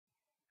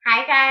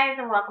Hi guys,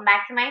 and welcome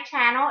back to my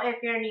channel.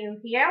 If you're new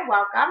here,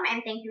 welcome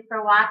and thank you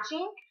for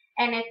watching.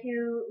 And if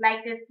you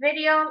like this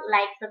video,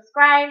 like,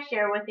 subscribe,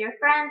 share with your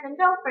friends, and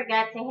don't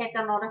forget to hit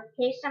the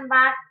notification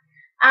box.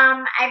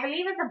 I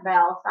believe it's a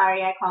bell.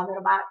 Sorry, I called it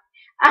a box.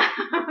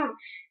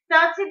 So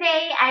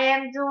today I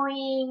am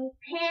doing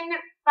pin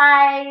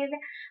 5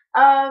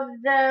 of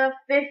the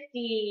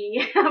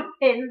 50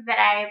 pins that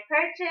I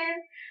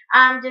purchased.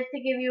 Just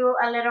to give you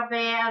a little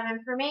bit of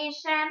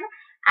information.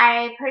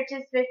 I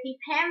purchased 50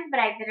 pins, but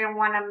I didn't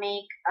want to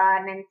make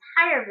an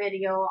entire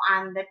video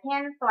on the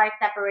pins, so I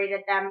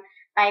separated them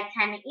by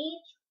 10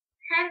 each,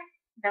 hence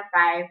the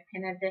 5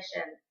 pin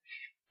edition.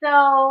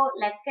 So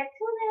let's get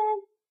to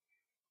this.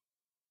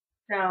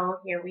 So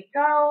here we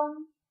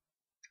go.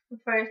 The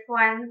first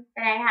one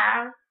that I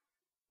have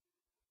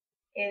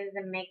is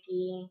the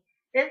Mickey.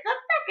 This looks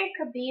like it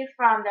could be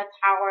from the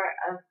Tower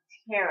of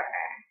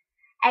Terror.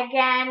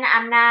 Again,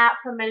 I'm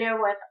not familiar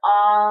with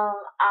all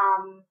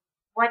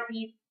what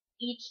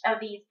each of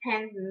these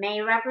pins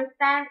may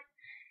represent.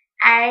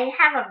 I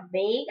have a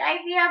vague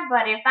idea,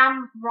 but if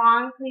I'm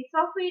wrong, please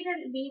feel free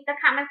to leave the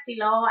comments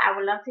below. I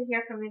would love to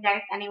hear from you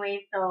guys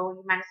anyway, so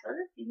you might as well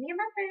just leave me a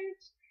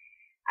message.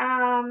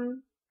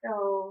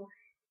 So,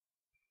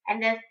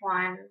 and this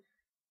one,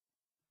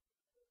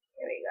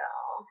 here we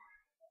go.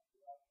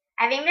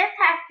 I think this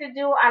has to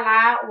do a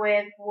lot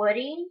with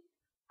Woody.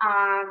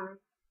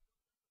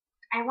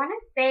 I want to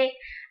say,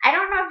 I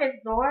don't know if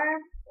it's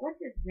Zor. What's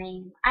his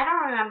name? I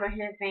don't remember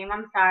his name.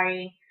 I'm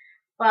sorry.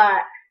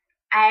 But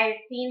I've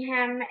seen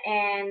him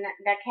in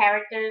the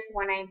characters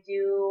when I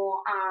do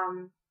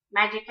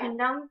Magic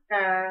Kingdom,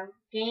 the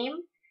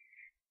game.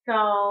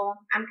 So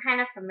I'm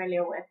kind of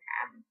familiar with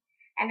him.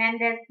 And then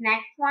this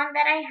next one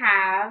that I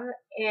have,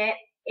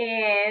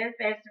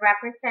 it's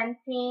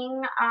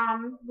representing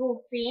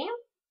Goofy.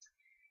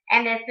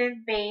 And this is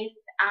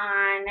based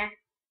on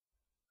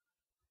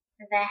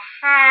the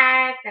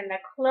hat and the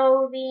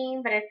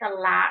clothing, but it's a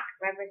lock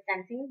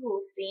representing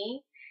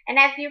Goofy. And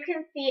as you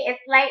can see, it's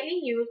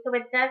slightly used, so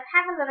it does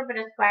have a little bit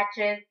of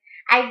scratches.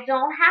 I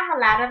don't have a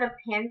lot of the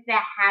pins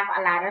that have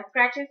a lot of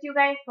scratches, you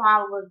guys, so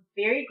I was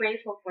very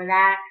grateful for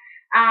that.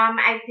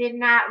 I did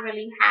not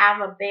really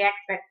have a big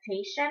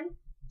expectation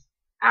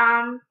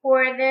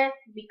for this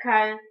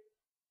because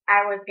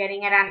I was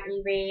getting it on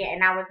eBay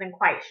and I wasn't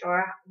quite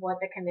sure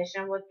what the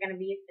condition was going to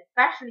be,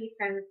 especially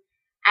since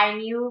I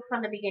knew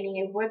from the beginning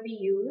it would be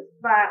used,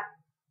 but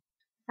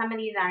some of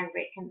these are in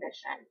great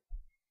condition.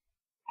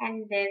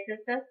 And this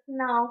is a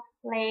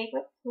snowflake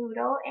with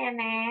Pluto in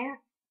it.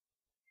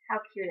 How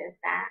cute is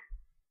that?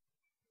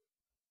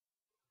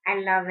 I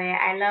love it.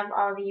 I love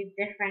all these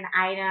different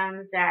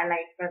items that are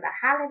like for the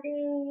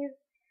holidays.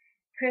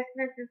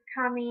 Christmas is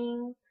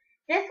coming.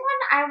 This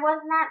one I was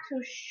not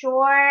too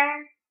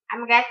sure.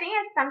 I'm guessing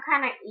it's some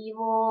kind of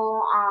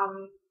evil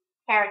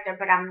character,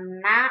 but I'm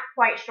not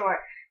quite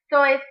sure.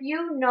 So if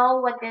you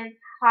know what this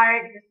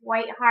heart, this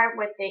white heart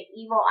with the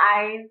evil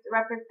eyes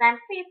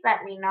represent, please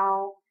let me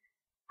know.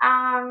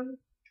 I'm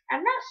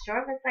not sure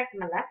if it's like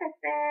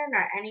Maleficent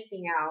or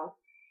anything else.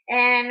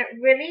 And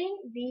really,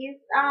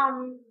 these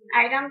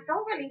items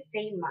don't really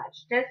say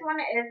much. This one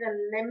is a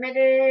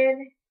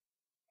limited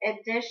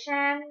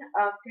edition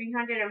of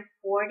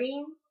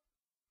 340,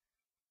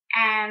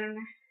 and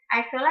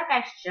I feel like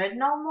I should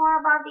know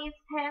more about these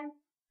pins,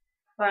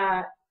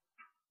 but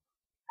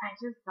I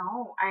just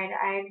don't. I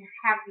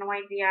have no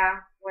idea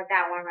what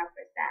that one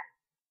represents.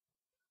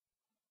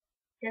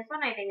 This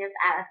one I think is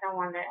Alice in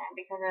Wonderland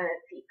because of the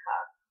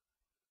teacup.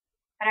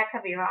 But I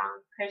could be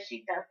wrong because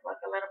she does look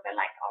a little bit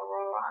like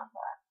Aurora,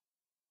 but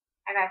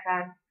like I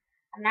said,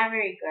 I'm not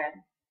very good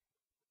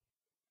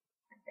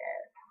at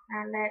this.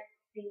 And let's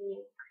see.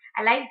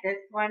 I like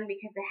this one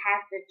because it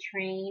has the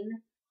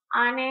train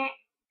on it.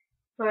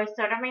 So it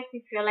sort of makes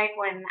me feel like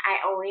when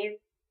I always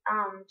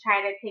try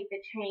to take the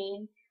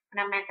train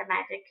when I'm at the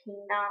Magic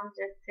Kingdom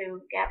just to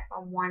get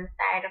from one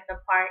side of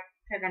the park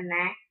to the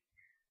next,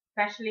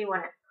 especially when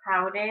it's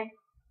crowded.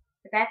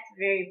 But that's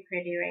very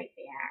pretty right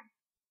there.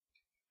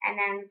 And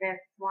then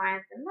this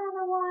one is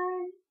another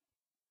one.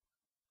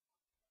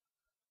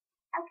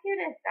 How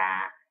cute is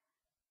that?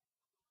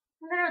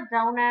 A little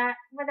donut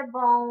with a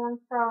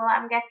bone, so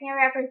I'm guessing it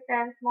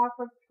represents more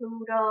for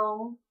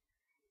Pluto.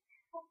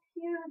 So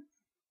cute.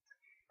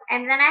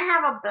 And then I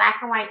have a black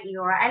and white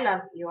Eeyore. I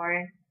love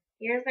Eeyore.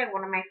 Eeyore's like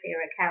one of my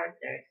favorite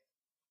characters.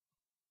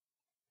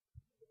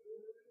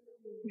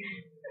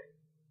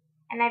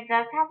 And it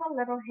does have a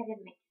little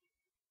hidden Mickey.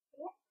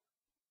 Yeah.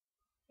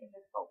 If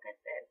it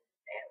focuses.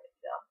 There we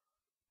go.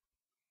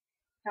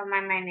 Don't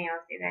mind my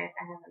nails, you guys.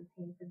 I haven't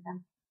painted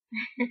them.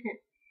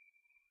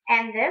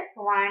 And this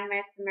one,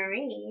 Miss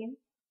Marie,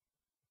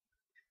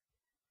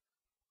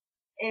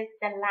 is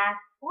the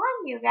last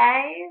one, you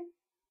guys.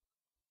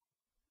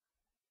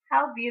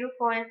 How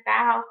beautiful is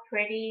that? How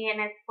pretty. And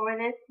it's for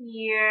this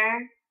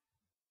year.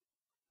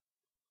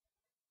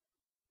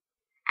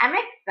 I'm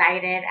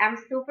excited. I'm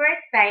super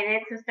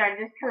excited to start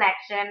this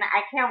collection.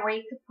 I can't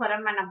wait to put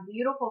them in a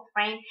beautiful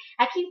frame.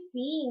 I keep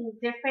seeing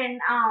different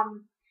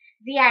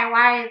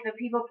DIYs of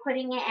people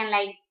putting it in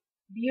like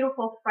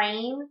beautiful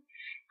frames.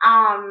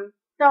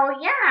 So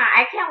yeah,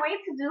 I can't wait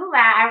to do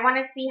that. I want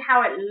to see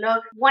how it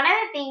looks. One of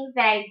the things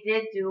that I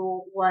did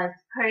do was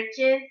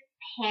purchase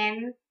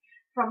pins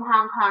from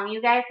Hong Kong,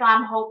 you guys. So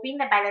I'm hoping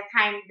that by the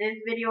time this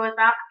video is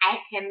up, I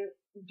can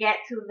get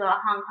to the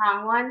Hong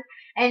Kong ones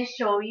and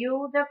show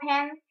you the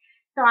pins.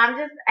 So I'm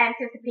just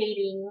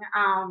anticipating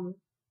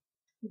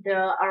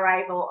the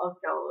arrival of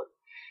those.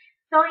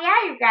 So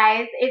yeah, you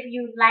guys, if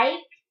you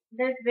like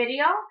this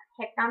video,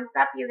 hit thumbs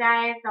up, you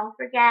guys. Don't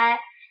forget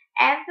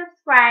and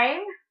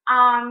subscribe.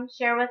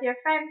 Share with your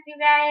friends, you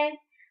guys.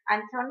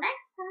 Until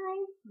next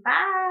time,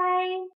 bye.